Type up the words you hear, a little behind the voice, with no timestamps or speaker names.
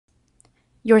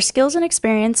Your skills and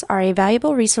experience are a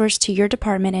valuable resource to your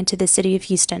department and to the City of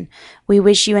Houston. We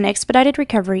wish you an expedited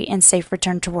recovery and safe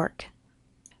return to work.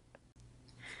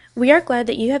 We are glad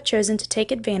that you have chosen to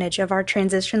take advantage of our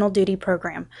Transitional Duty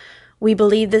program. We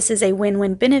believe this is a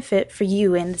win-win benefit for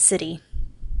you and the city.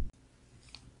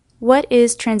 What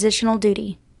is Transitional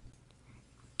Duty?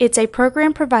 It's a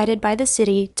program provided by the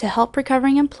city to help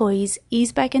recovering employees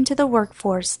ease back into the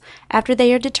workforce after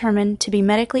they are determined to be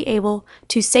medically able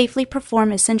to safely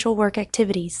perform essential work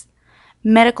activities.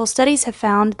 Medical studies have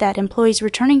found that employees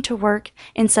returning to work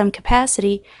in some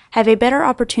capacity have a better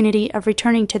opportunity of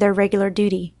returning to their regular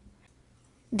duty.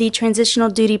 The transitional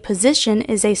duty position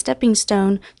is a stepping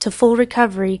stone to full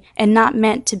recovery and not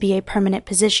meant to be a permanent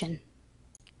position.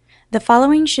 The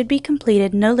following should be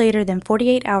completed no later than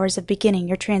 48 hours of beginning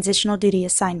your transitional duty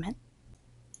assignment.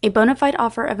 A bona fide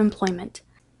offer of employment.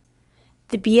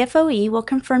 The BFOE will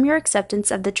confirm your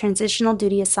acceptance of the transitional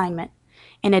duty assignment.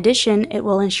 In addition, it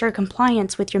will ensure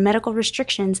compliance with your medical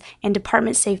restrictions and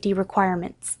department safety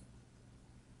requirements.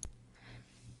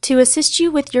 To assist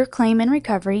you with your claim and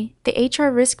recovery, the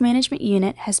HR Risk Management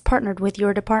Unit has partnered with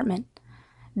your department.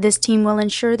 This team will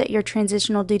ensure that your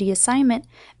transitional duty assignment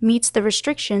meets the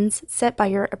restrictions set by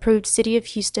your approved City of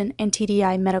Houston and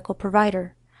TDI medical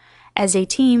provider. As a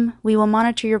team, we will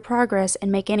monitor your progress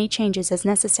and make any changes as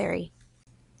necessary.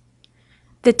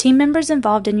 The team members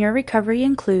involved in your recovery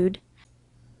include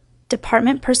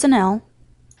department personnel,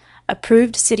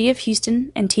 approved City of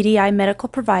Houston and TDI medical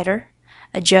provider,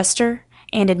 adjuster,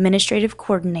 and administrative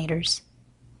coordinators.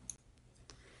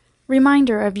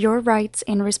 Reminder of your rights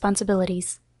and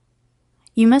responsibilities.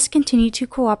 You must continue to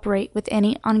cooperate with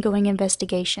any ongoing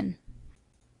investigation.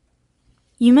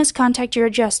 You must contact your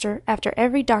adjuster after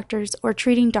every doctor's or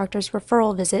treating doctor's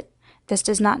referral visit. This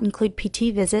does not include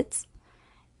PT visits.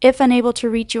 If unable to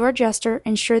reach your adjuster,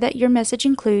 ensure that your message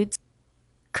includes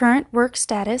current work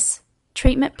status,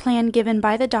 treatment plan given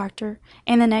by the doctor,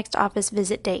 and the next office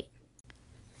visit date.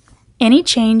 Any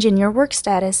change in your work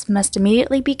status must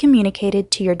immediately be communicated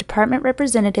to your department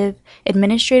representative,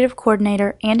 administrative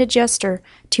coordinator, and adjuster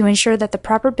to ensure that the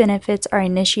proper benefits are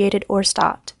initiated or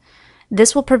stopped.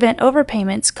 This will prevent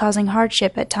overpayments causing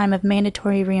hardship at time of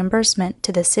mandatory reimbursement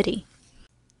to the city.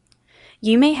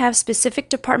 You may have specific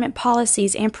department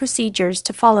policies and procedures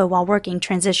to follow while working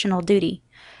transitional duty.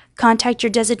 Contact your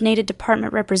designated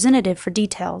department representative for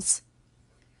details.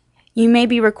 You may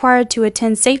be required to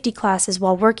attend safety classes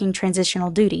while working transitional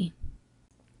duty.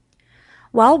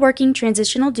 While working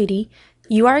transitional duty,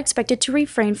 you are expected to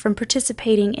refrain from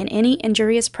participating in any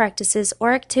injurious practices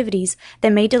or activities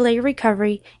that may delay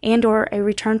recovery and/or a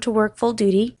return to work full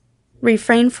duty,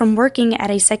 refrain from working at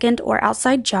a second or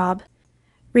outside job,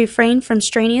 refrain from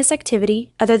strenuous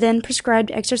activity other than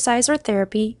prescribed exercise or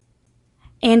therapy,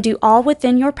 and do all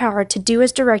within your power to do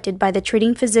as directed by the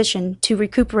treating physician to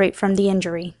recuperate from the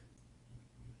injury.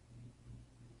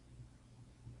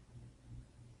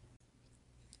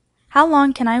 How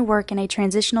long can I work in a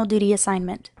transitional duty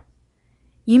assignment?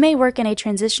 You may work in a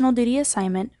transitional duty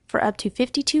assignment for up to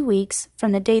 52 weeks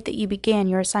from the date that you began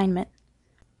your assignment.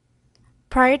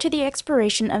 Prior to the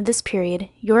expiration of this period,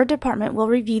 your department will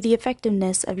review the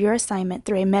effectiveness of your assignment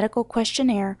through a medical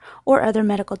questionnaire or other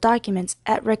medical documents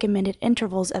at recommended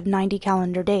intervals of 90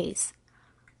 calendar days.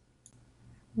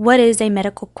 What is a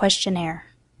medical questionnaire?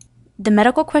 The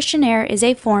medical questionnaire is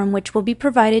a form which will be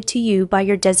provided to you by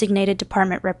your designated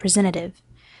department representative.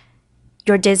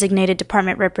 Your designated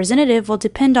department representative will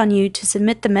depend on you to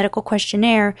submit the medical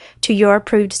questionnaire to your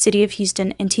approved City of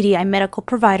Houston and TDI medical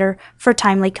provider for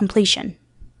timely completion.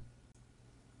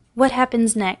 What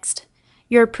happens next?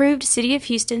 Your approved City of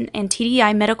Houston and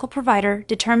TDI medical provider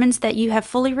determines that you have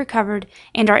fully recovered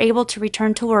and are able to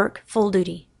return to work full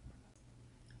duty.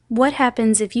 What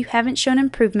happens if you haven't shown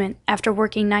improvement after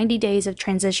working 90 days of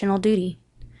transitional duty?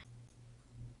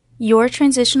 Your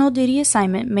transitional duty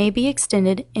assignment may be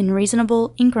extended in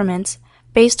reasonable increments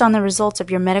based on the results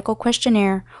of your medical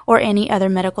questionnaire or any other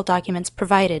medical documents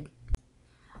provided.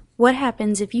 What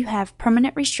happens if you have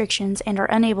permanent restrictions and are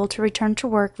unable to return to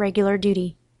work regular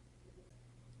duty?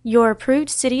 Your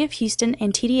approved City of Houston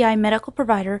and TDI medical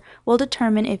provider will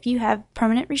determine if you have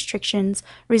permanent restrictions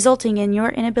resulting in your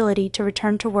inability to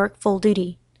return to work full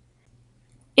duty.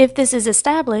 If this is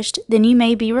established, then you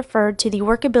may be referred to the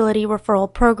Workability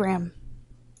Referral Program.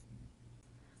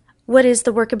 What is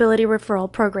the Workability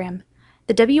Referral Program?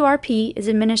 The WRP is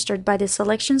administered by the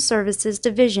Selection Services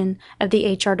Division of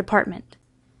the HR Department.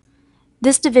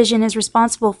 This division is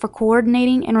responsible for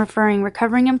coordinating and referring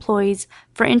recovering employees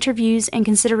for interviews and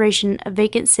consideration of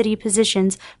vacant city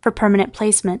positions for permanent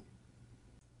placement.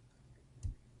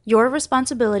 your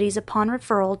responsibilities upon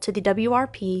referral to the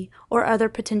WRP or other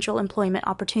potential employment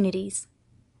opportunities.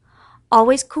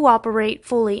 Always cooperate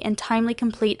fully and timely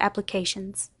complete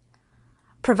applications.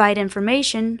 Provide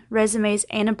information, resumes,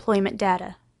 and employment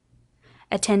data.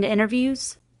 Attend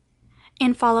interviews,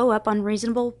 and follow up on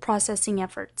reasonable processing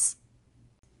efforts.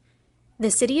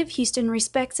 The City of Houston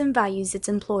respects and values its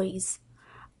employees.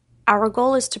 Our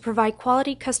goal is to provide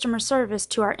quality customer service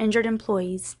to our injured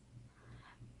employees.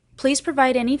 Please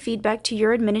provide any feedback to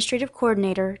your administrative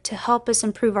coordinator to help us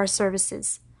improve our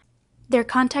services. Their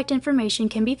contact information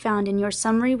can be found in your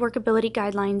Summary Workability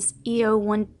Guidelines EO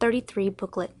 133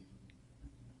 booklet.